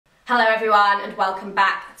Hello everyone and welcome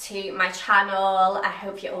back to my channel. I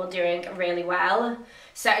hope you're all doing really well.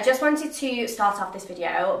 So I just wanted to start off this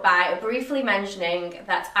video by briefly mentioning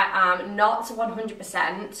that I am not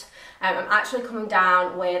 100%. I'm actually coming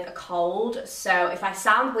down with a cold, so if I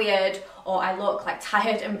sound weird or I look like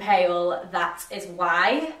tired and pale, that is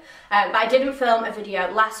why. But I didn't film a video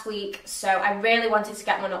last week, so I really wanted to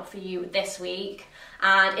get one up for you this week.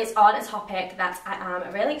 And it's on a topic that I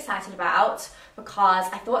am really excited about because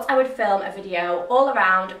I thought I would film a video all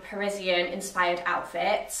around Parisian inspired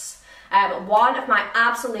outfits. One of my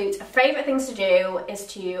absolute favourite things to do is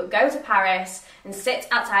to go to Paris and sit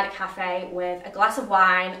outside a cafe with a glass of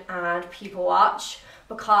wine and people watch,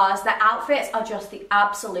 because the outfits are just the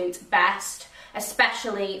absolute best,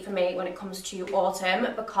 especially for me when it comes to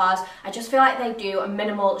autumn, because I just feel like they do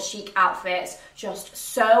minimal chic outfits just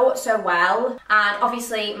so well. And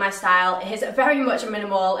obviously my style is very much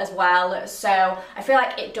minimal as well, so I feel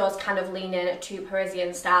like it does kind of lean in to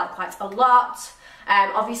Parisian style quite a lot.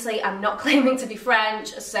 Obviously I'm not claiming to be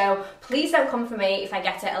French, so please don't come for me if I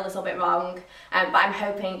get it a little bit wrong, but I'm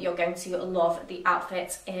hoping you're going to love the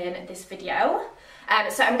outfits in this video.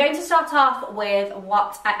 So I'm going to start off with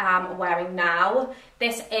what I am wearing now.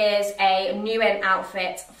 This is a new in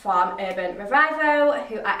outfit from Urban Revivo,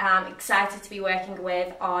 who I am excited to be working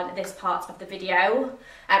with on this part of the video.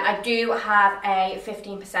 I do have a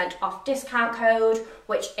 15% off discount code,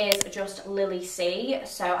 which is just Lily C.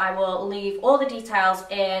 So I will leave all the details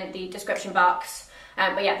in the description box.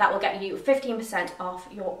 But yeah, that will get you 15% off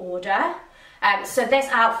your order. So this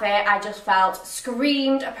outfit I just felt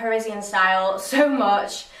screamed Parisian style so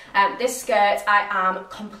much. This skirt I am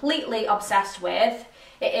completely obsessed with.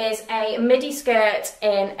 It is a midi skirt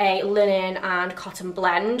in a linen and cotton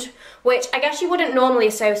blend, which I guess you wouldn't normally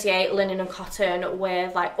associate linen and cotton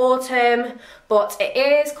with like autumn, but it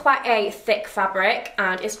is quite a thick fabric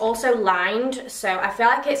and it's also lined, so I feel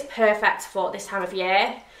like it's perfect for this time of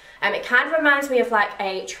year. It kind of reminds me of like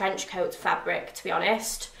a trench coat fabric, to be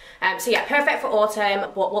honest. So yeah, perfect for autumn,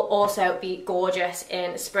 but will also be gorgeous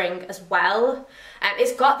in spring as well.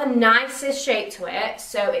 It's got the nicest shape to it,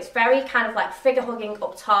 so it's very kind of like figure hugging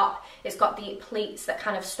up top. It's got the pleats that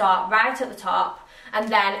kind of start right at the top, and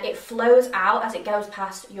then it flows out as it goes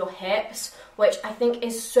past your hips, which I think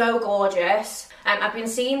is so gorgeous. I've been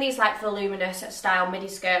seeing these like voluminous style midi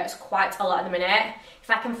skirts quite a lot at the minute.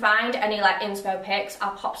 If I can find any like inspo pics,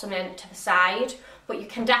 I'll pop some in to the side. But you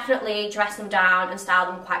can definitely dress them down and style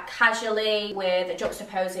them quite casually, with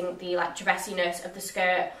juxtaposing the like dressiness of the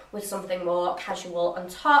skirt with something more casual on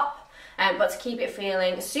top. But to keep it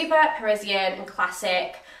feeling super Parisian and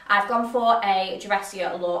classic, I've gone for a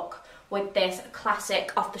dressier look with this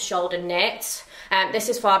classic off-the-shoulder knit. This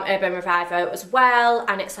is from Urban Revivo as well,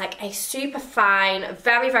 and it's like a super fine,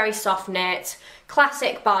 very soft knit,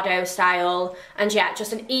 classic Bordeaux style, and yeah,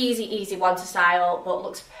 just an easy one to style, but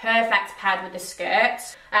looks perfect paired with the skirt.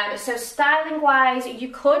 So styling wise, you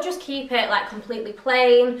could just keep it like completely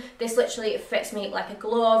plain. This literally fits me like a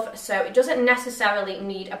glove, so it doesn't necessarily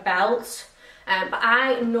need a belt. But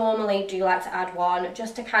I normally do like to add one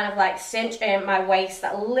just to kind of like cinch in my waist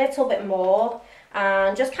a little bit more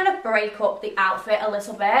and just kind of break up the outfit a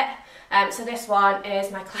little bit. So this one is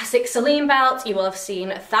my classic Celine belt. You will have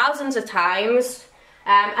seen thousands of times.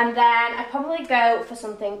 And then I'd probably go for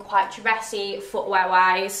something quite dressy footwear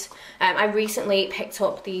wise. I recently picked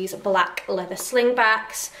up these black leather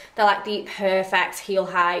slingbacks. They're like the perfect heel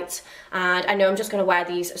height, and I know I'm just going to wear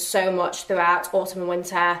these so much throughout autumn and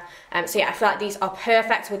winter. So yeah, I feel like these are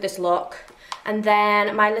perfect with this look. And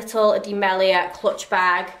then my little Demelia clutch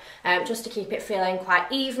bag, just to keep it feeling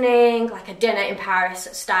quite evening, like a dinner in Paris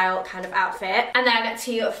style kind of outfit. And then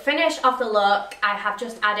to finish off the look, I have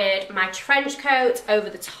just added my trench coat over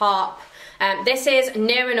the top. This is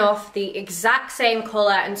near enough the exact same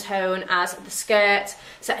colour and tone as the skirt,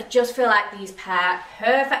 so I just feel like these pair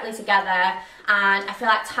perfectly together, and I feel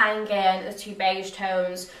like tying in the two beige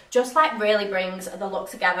tones just like really brings the look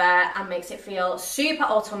together and makes it feel super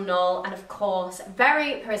autumnal and of course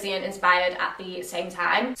very Parisian inspired at the same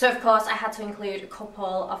time. So of course I had to include a couple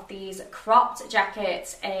of these cropped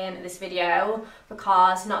jackets in this video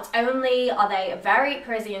because not only are they very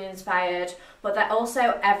Parisian inspired, but they're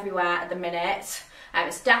also everywhere at the minute.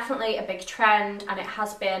 It's definitely a big trend, and it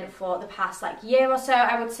has been for the past like year or so,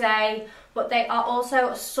 I would say, but they are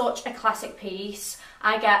also such a classic piece.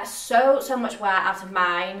 I get so much wear out of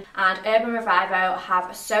mine, and Urban Revivo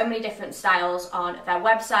have so many different styles on their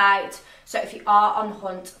website, so if you are on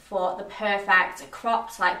hunt for the perfect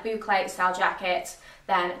cropped like boucle style jacket,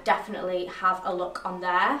 then definitely have a look on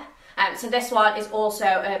there. So this one is also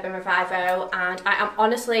Urban Revivo, and I am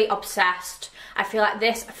honestly obsessed. I feel like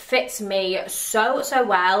this fits me so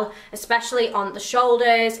well, especially on the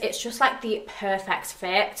shoulders. It's just like the perfect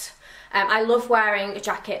fit. I love wearing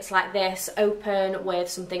jackets like this, open with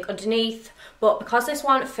something underneath, but because this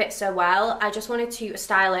one fits so well, I just wanted to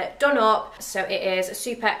style it done up so it is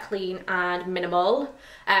super clean and minimal.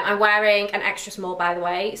 I'm wearing an extra small, by the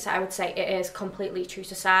way, so I would say it is completely true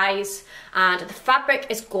to size, and the fabric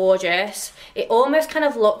is gorgeous. It almost kind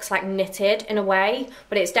of looks like knitted in a way,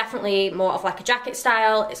 but it's definitely more of like a jacket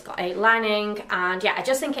style. It's got a lining, and yeah, I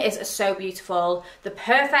just think it is so beautiful. The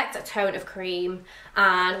perfect tone of cream,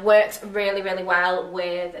 and works really well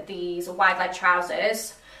with these wide leg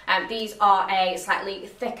trousers. These are a slightly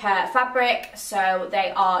thicker fabric, so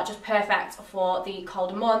they are just perfect for the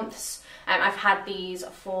colder months. I've had these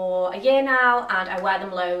for a year now and I wear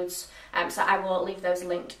them loads, so I will leave those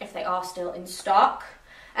linked if they are still in stock.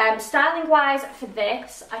 Styling wise for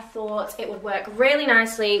this, I thought it would work really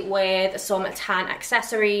nicely with some tan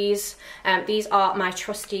accessories. These are my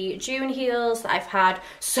trusty June heels that I've had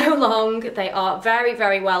so long. They are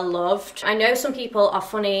very well loved. I know some people are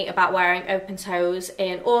funny about wearing open toes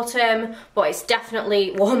in autumn, but it's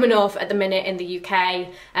definitely warm enough at the minute in the UK.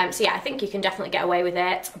 So yeah, I think you can definitely get away with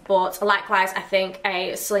it, but likewise I think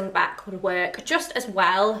a slingback would work just as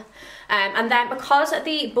well. And then because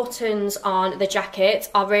the buttons on the jacket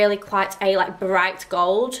are really quite a like bright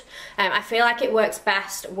gold, I feel like it works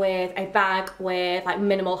best with a bag with like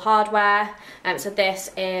minimal hardware. So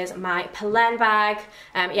this is my Pelen bag.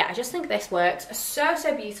 Yeah, I just think this works so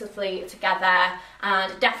beautifully together,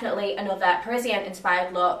 and definitely another Parisian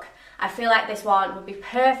inspired look. I feel like this one would be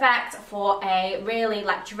perfect for a really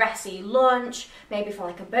like dressy lunch, maybe for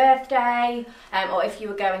like a birthday, or if you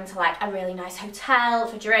were going to like a really nice hotel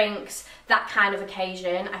for drinks, that kind of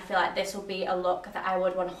occasion. I feel like this will be a look that I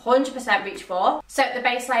would 100% reach for. So the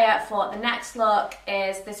base layer for the next look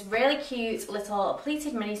is this really cute little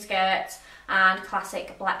pleated mini skirt and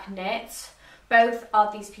classic black knit. Both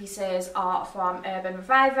of these pieces are from Urban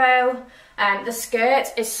Revivo. The skirt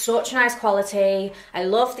is such nice quality. I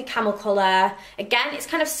love the camel colour. Again, it's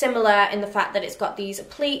kind of similar in the fact that it's got these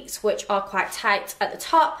pleats which are quite tight at the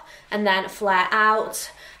top and then flare out.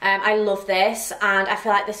 I love this, and I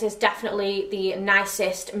feel like this is definitely the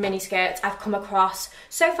nicest mini skirt I've come across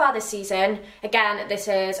so far this season. Again, this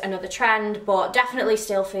is another trend, but definitely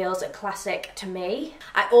still feels classic to me.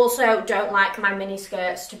 I also don't like my mini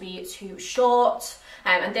skirts to be too short,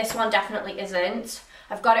 and this one definitely isn't.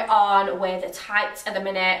 I've got it on with tights at the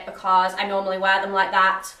minute because I normally wear them like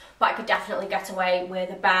that, but I could definitely get away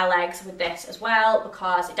with bare legs with this as well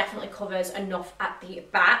because it definitely covers enough at the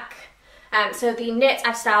back. So the knit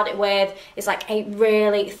I've styled it with is like a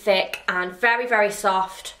really thick and very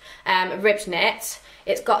soft ribbed knit.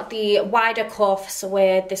 It's got the wider cuffs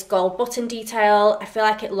with this gold button detail. I feel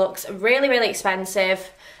like it looks really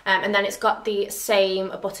expensive. And then it's got the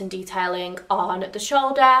same button detailing on the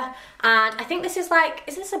shoulder. And I think this is like,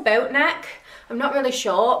 is this a boat neck? I'm not really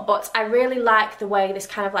sure, but I really like the way this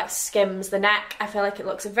kind of like skims the neck. I feel like it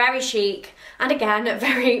looks very chic and again,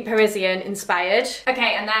 very Parisian inspired.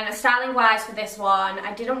 Okay, and then styling wise for this one,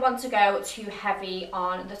 I didn't want to go too heavy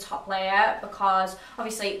on the top layer because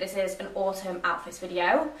obviously this is an autumn outfits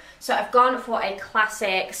video. So I've gone for a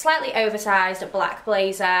classic, slightly oversized black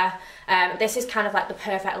blazer. This is kind of like the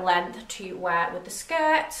perfect length to wear with the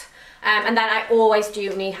skirt. And then I always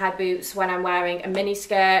do knee-high boots when I'm wearing a mini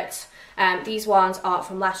skirt. These ones are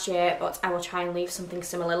from last year, but I will try and leave something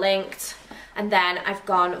similar linked. And then I've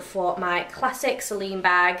gone for my classic Celine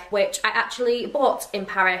bag, which I actually bought in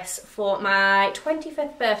Paris for my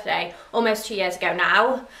 25th birthday, almost 2 years ago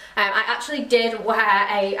now. I actually did wear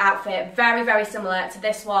an outfit very similar to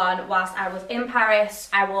this one whilst I was in Paris.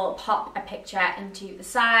 I will pop a picture into the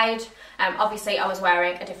side. Obviously I was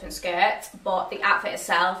wearing a different skirt, but the outfit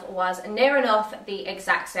itself was near enough the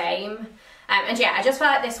exact same. And yeah, I just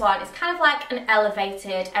felt like this one is kind of like an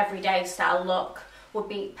elevated everyday style look. Would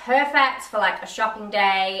be perfect for like a shopping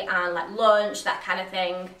day and like lunch, that kind of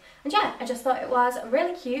thing. And yeah, I just thought it was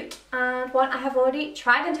really cute and one I have already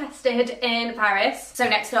tried and tested in Paris. So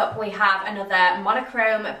next up we have another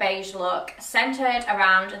monochrome beige look centered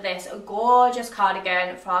around this gorgeous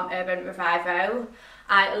cardigan from Urban Revivo.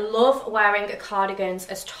 I love wearing cardigans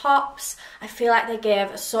as tops. I feel like they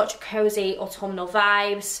give such cozy autumnal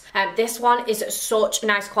vibes. This one is such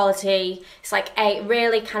nice quality. It's like a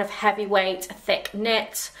really kind of heavyweight, thick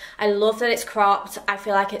knit. I love that it's cropped. I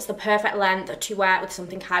feel like it's the perfect length to wear with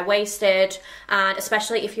something high-waisted, and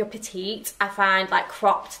especially if you're petite, I find like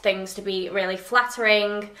cropped things to be really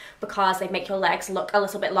flattering because they make your legs look a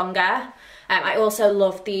little bit longer. I also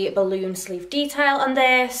love the balloon sleeve detail on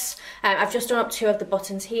this. I've just done up 2 of the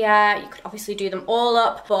buttons here. You could obviously do them all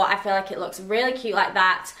up, but I feel like it looks really cute like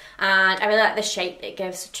that, and I really like the shape it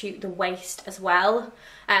gives to the waist as well.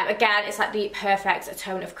 Again, it's like the perfect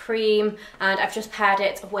tone of cream, and I've just paired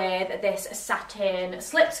it with this satin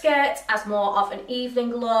slip skirt as more of an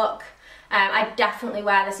evening look. I'd definitely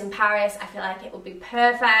wear this in Paris. I feel like it would be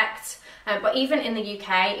perfect. But even in the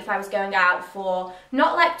UK, if I was going out for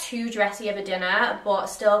not like too dressy of a dinner, but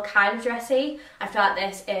still kind of dressy, I feel like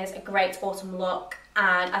this is a great autumn look.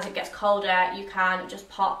 And as it gets colder, you can just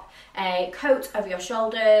pop a coat over your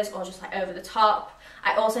shoulders or just like over the top.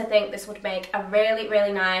 I also think this would make a really,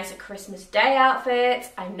 really nice Christmas Day outfit.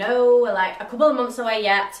 I know we're like a couple of months away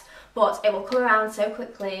yet, but it will come around so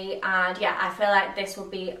quickly, and yeah, I feel like this will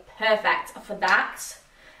be perfect for that.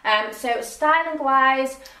 So styling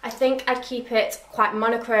wise, I think I'd keep it quite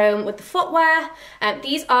monochrome with the footwear.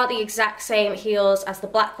 These are the exact same heels as the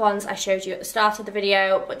black ones I showed you at the start of the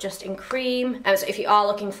video, but just in cream. So if you are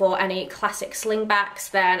looking for any classic slingbacks,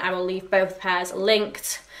 then I will leave both pairs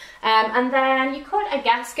linked. And then you could, I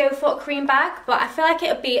guess, go for a cream bag, but I feel like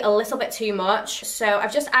it would be a little bit too much. So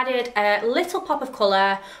I've just added a little pop of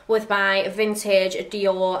colour with my vintage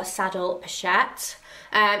Dior saddle pochette.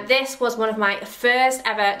 This was one of my first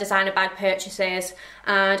ever designer bag purchases,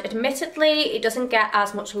 and admittedly it doesn't get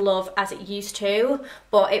as much love as it used to,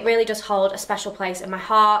 but it really does hold a special place in my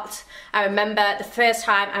heart. I remember the first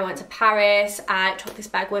time I went to Paris, I took this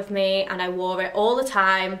bag with me and I wore it all the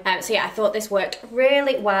time. So yeah, I thought this worked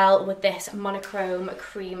really well with this monochrome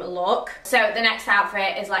cream look. So the next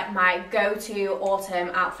outfit is like my go-to autumn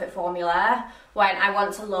outfit formula when I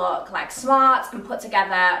want to look like smart and put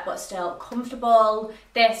together but still comfortable.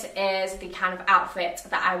 This is the kind of outfit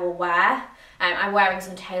that I will wear. I'm wearing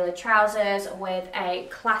some tailored trousers with a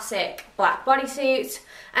classic black bodysuit,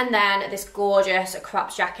 and then this gorgeous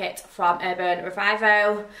cropped jacket from Urban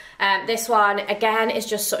Revivo. This one again is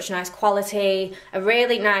just such nice quality, a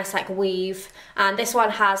really nice like weave, and this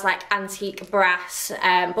one has like antique brass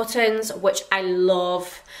buttons, which I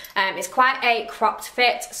love. It's quite a cropped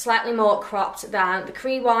fit, slightly more cropped than the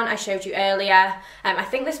cream one I showed you earlier. I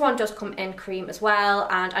think this one does come in cream as well,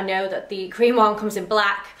 and I know that the cream one comes in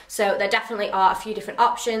black, so there definitely are a few different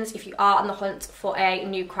options if you are on the hunt for a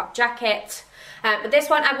new crop jacket. But this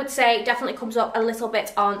one I would say definitely comes up a little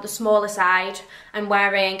bit on the smaller side. I'm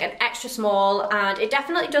wearing an extra small and it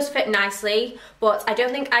definitely does fit nicely, but I don't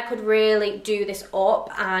think I could really do this up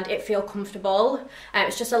and it feel comfortable.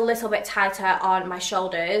 It's just a little bit tighter on my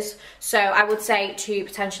shoulders, so I would say to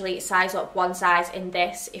potentially size up one size in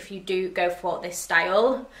this if you do go for this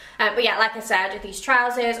style. But yeah, like I said, these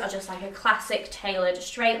trousers are just like a classic tailored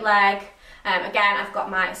straight leg. Again, I've got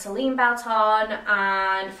my Celine belt on,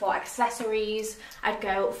 and for accessories I'd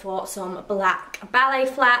go for some black ballet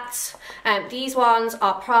flats. These ones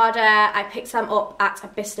are Prada. I picked them up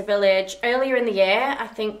at Bicester Village earlier in the year. I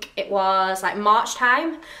think it was like March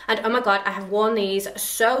time, and oh my god, I have worn these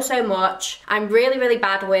so much. I'm really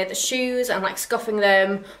bad with shoes and like scuffing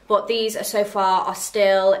them, but these so far are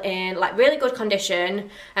still in like really good condition,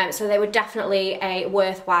 so they were definitely a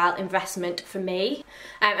worthwhile investment for me.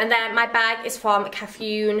 And then my bag is from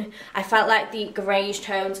Cafune. I felt like the greyish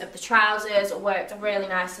tones of the trousers worked really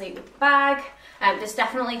nicely with the bag. This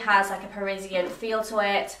definitely has like a Parisian feel to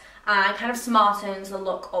it and kind of smartens the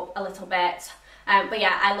look up a little bit. But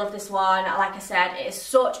yeah, I love this one. Like I said, it is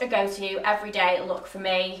such a go-to everyday look for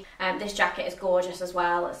me. This jacket is gorgeous as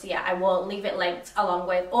well. So yeah, I will leave it linked along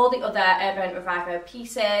with all the other Urban Revivo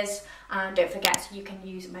pieces. And don't forget, you can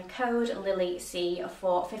use my code LilyC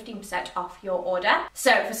for 15% off your order.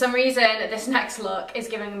 So for some reason, this next look is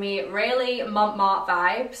giving me really Montmartre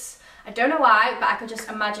vibes. I don't know why, but I could just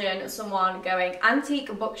imagine someone going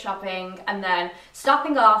antique book shopping and then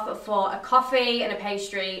stopping off for a coffee and a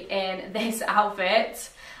pastry in this outfit.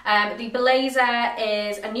 The blazer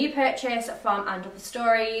is a new purchase from And Other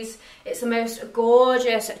Stories. It's the most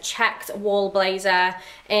gorgeous checked wool blazer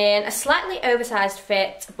in a slightly oversized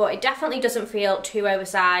fit, but it definitely doesn't feel too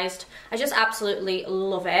oversized. I just absolutely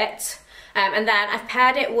love it. And then I've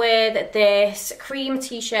paired it with this cream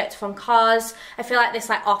t-shirt from COS. I feel like this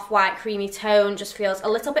like off-white creamy tone just feels a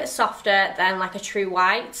little bit softer than like a true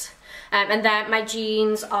white. And then my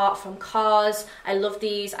jeans are from COS. I love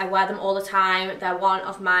these, I wear them all the time. They're one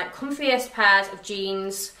of my comfiest pairs of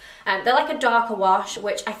jeans. They're like a darker wash,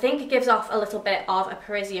 which I think gives off a little bit of a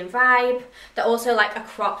Parisian vibe. They're also like a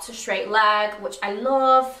cropped straight leg, which I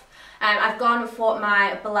love. I've gone for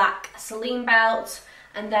my black Celine belt,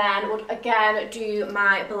 and then would again do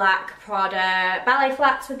my black Prada ballet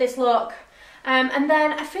flats with this look. And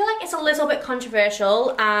then I feel like it's a little bit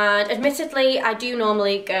controversial, and admittedly I do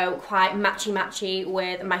normally go quite matchy-matchy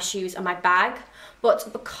with my shoes and my bag,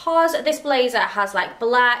 but because this blazer has like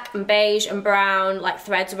black and beige and brown like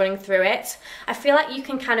threads running through it, I feel like you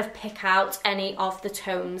can kind of pick out any of the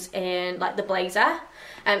tones in like the blazer.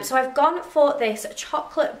 So I've gone for this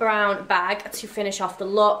chocolate brown bag to finish off the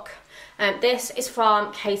look. This is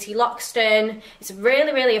from Katie Loxton. It's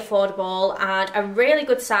really, really affordable and a really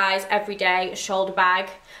good size everyday shoulder bag.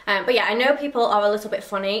 But yeah, I know people are a little bit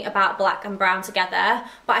funny about black and brown together,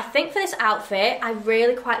 but I think for this outfit, I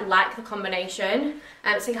really quite like the combination.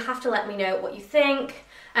 So you'll have to let me know what you think.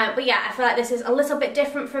 But yeah, I feel like this is a little bit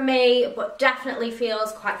different for me, but definitely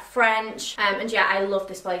feels quite French. And yeah, I love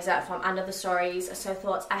this blazer from And Other Stories, so I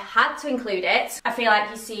thought I had to include it. I feel like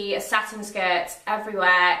you see satin skirts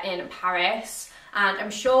everywhere in Paris, and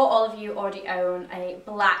I'm sure all of you already own a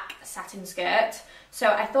black satin skirt. So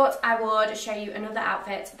I thought I would show you another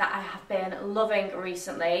outfit that I have been loving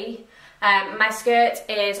recently. My skirt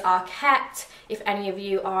is Arquette. If any of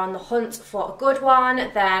you are on the hunt for a good one,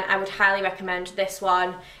 then I would highly recommend this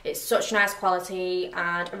one. It's such nice quality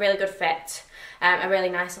and a really good fit. A really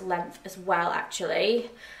nice length as well, actually.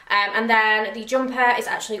 And then the jumper is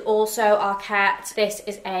actually also Arquette. This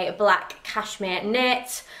is a black cashmere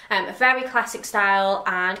knit, a very classic style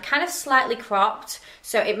and kind of slightly cropped,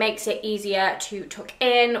 so it makes it easier to tuck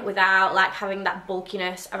in without like having that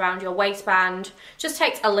bulkiness around your waistband. Just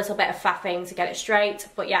takes a little bit of faffing to get it straight,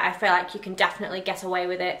 but yeah, I feel like you can definitely get away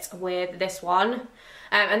with it with this one.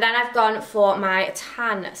 And then I've gone for my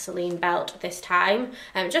tan Celine belt this time,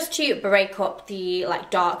 just to break up the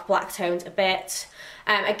like dark black tones a bit.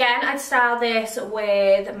 Again, I'd style this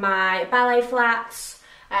with my ballet flats,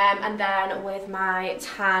 and then with my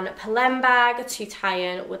tan Pelem bag to tie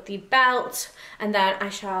in with the belt, and then I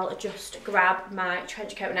shall just grab my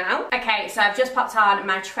trench coat now. Okay, so I've just popped on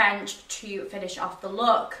my trench to finish off the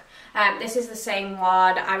look. This is the same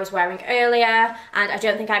one I was wearing earlier, and I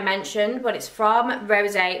don't think I mentioned, but it's from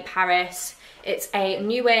Rose Paris. It's a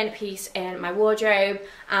new in piece in my wardrobe,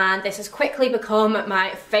 and this has quickly become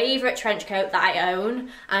my favourite trench coat that I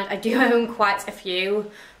own, and I do own quite a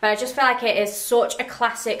few, but I just feel like it is such a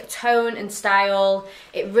classic tone and style.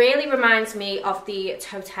 It really reminds me of the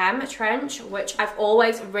Totem trench, which I've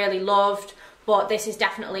always really loved, but this is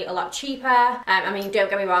definitely a lot cheaper. I mean,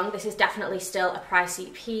 don't get me wrong, this is definitely still a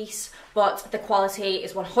pricey piece, but the quality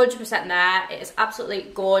is 100% there. It is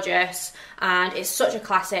absolutely gorgeous, and it's such a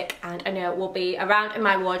classic, and I know it will be around in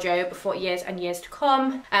my wardrobe for years and years to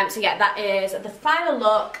come. So yeah, that is the final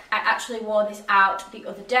look. I actually wore this out the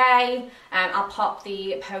other day. I'll pop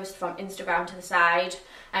the post from Instagram to the side.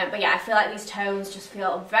 But yeah, I feel like these tones just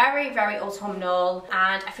feel very, very autumnal,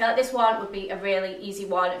 and I feel like this one would be a really easy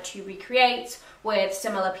one to recreate with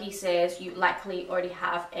similar pieces you likely already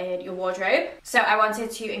have in your wardrobe. So I wanted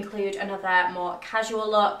to include another more casual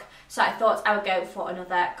look, so I thought I would go for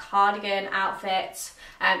another cardigan outfit.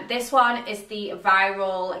 This one is the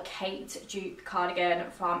viral Kate dupe cardigan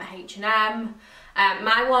from H&M.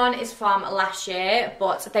 My one is from last year,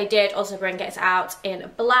 but they did also bring it out in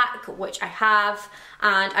black, which I have,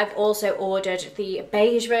 and I've also ordered the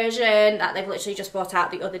beige version that they've literally just brought out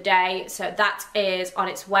the other day, so that is on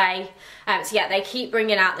its way. So yeah, they keep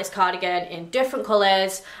bringing out this cardigan in different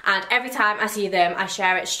colours, and every time I see them I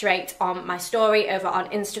share it straight on my story over on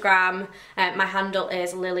Instagram. My handle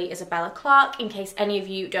is Lily Isabella Clark, in case any of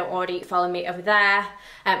you don't already follow me over there.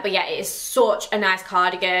 But yeah, it is such a nice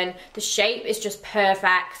cardigan. The shape is just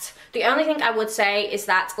perfect. The only thing I would say is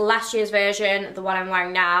that last year's version, the one I'm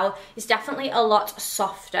wearing now, is definitely a lot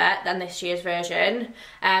softer than this year's version.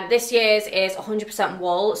 This year's is 100%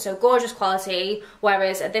 wool, so gorgeous quality,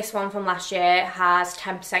 whereas this one from last year has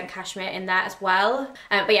 10% cashmere in there as well.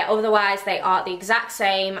 But yeah, otherwise they are the exact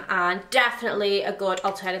same, and definitely a good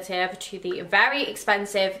alternative to the very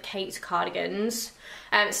expensive Kate cardigans.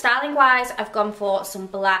 Styling wise, I've gone for some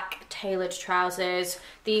black tailored trousers.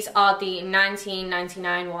 These are the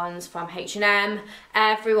 $19.99 ones from H&M.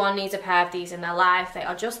 Everyone needs a pair of these in their life. They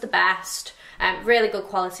are just the best. Really good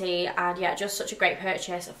quality, and yeah, just such a great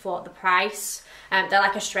purchase for the price. They're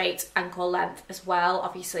like a straight ankle length as well.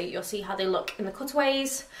 Obviously you'll see how they look in the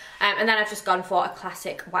cutaways. And then I've just gone for a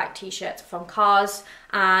classic white t-shirt from Cars,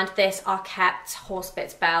 and this Arquette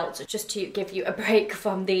horsebits belt, just to give you a break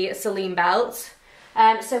from the Celine belt.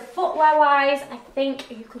 So footwear wise, I think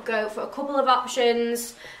you could go for a couple of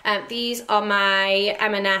options. These are my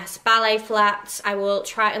M&S ballet flats. I will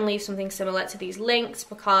try and leave something similar to these links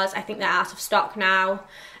because I think they're out of stock now.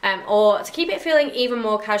 Or to keep it feeling even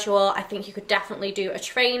more casual, I think you could definitely do a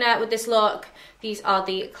trainer with this look. These are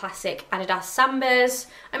the classic Adidas Sambas.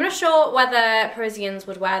 I'm not sure whether Parisians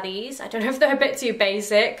would wear these. I don't know if they're a bit too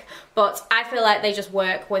basic, but I feel like they just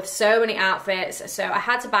work with so many outfits, so I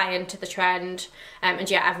had to buy into the trend, and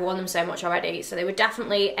yeah, I've worn them so much already, so they were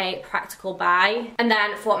definitely a practical buy. And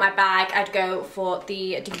then for my bag, I'd go for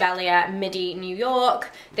the Develia Midi New York.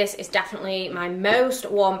 This is definitely my most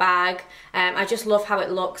worn bag. I just love how it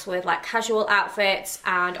looks with like casual outfits,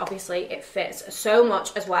 and obviously it fits so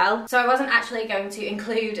much as well. So I wasn't actually going to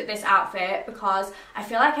include this outfit because I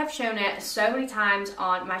feel like I've shown it so many times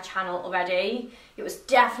on my channel already. It was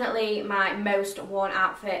definitely my most worn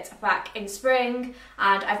outfit back in spring,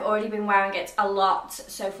 and I've already been wearing it a lot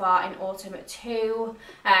so far in autumn too.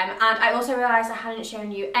 And I also realised I hadn't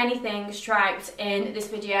shown you anything striped in this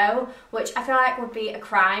video, which I feel like would be a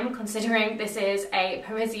crime considering this is a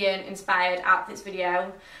Parisian inspired outfits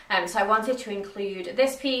video. So I wanted to include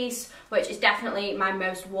this piece, which is definitely my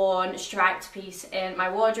most worn striped piece in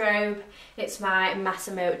my wardrobe. It's my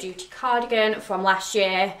Massimo Dutti cardigan from last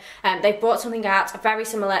year. They brought something out very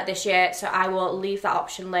similar this year, so I will leave that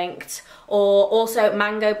option linked. Or also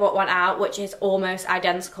Mango brought one out which is almost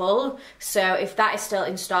identical, so if that is still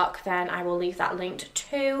in stock then I will leave that linked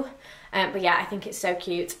too. But yeah, I think it's so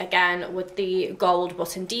cute, again with the gold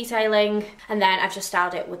button detailing. And then I've just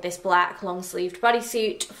styled it with this black long sleeved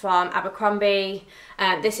bodysuit from Abercrombie.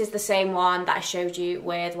 This is the same one that I showed you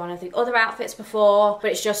with one of the other outfits before,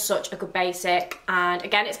 but it's just such a good basic, and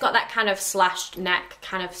again it's got that kind of slashed neck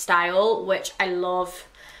kind of style which I love.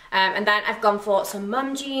 And then I've gone for some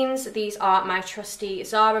mum jeans. These are my trusty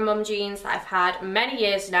Zara mum jeans that I've had many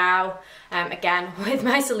years now. Again with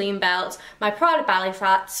my Celine belt, my Prada ballet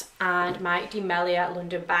flats and my Demelia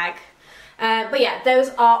London bag. But yeah, those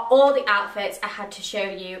are all the outfits I had to show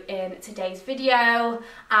you in today's video.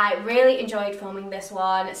 I really enjoyed filming this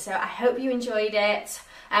one, so I hope you enjoyed it.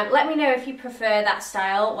 Let me know if you prefer that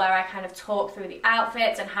style where I kind of talk through the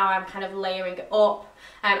outfits and how I'm kind of layering it up.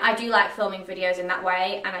 I do like filming videos in that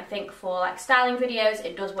way, and I think for like styling videos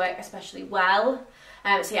it does work especially well.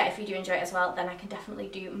 So yeah, if you do enjoy it as well, then I can definitely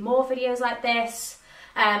do more videos like this.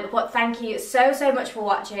 But thank you so much for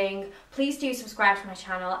watching. Please do subscribe to my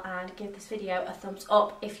channel and give this video a thumbs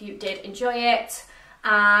up if you did enjoy it,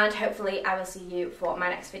 and hopefully I will see you for my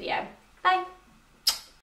next video. Bye!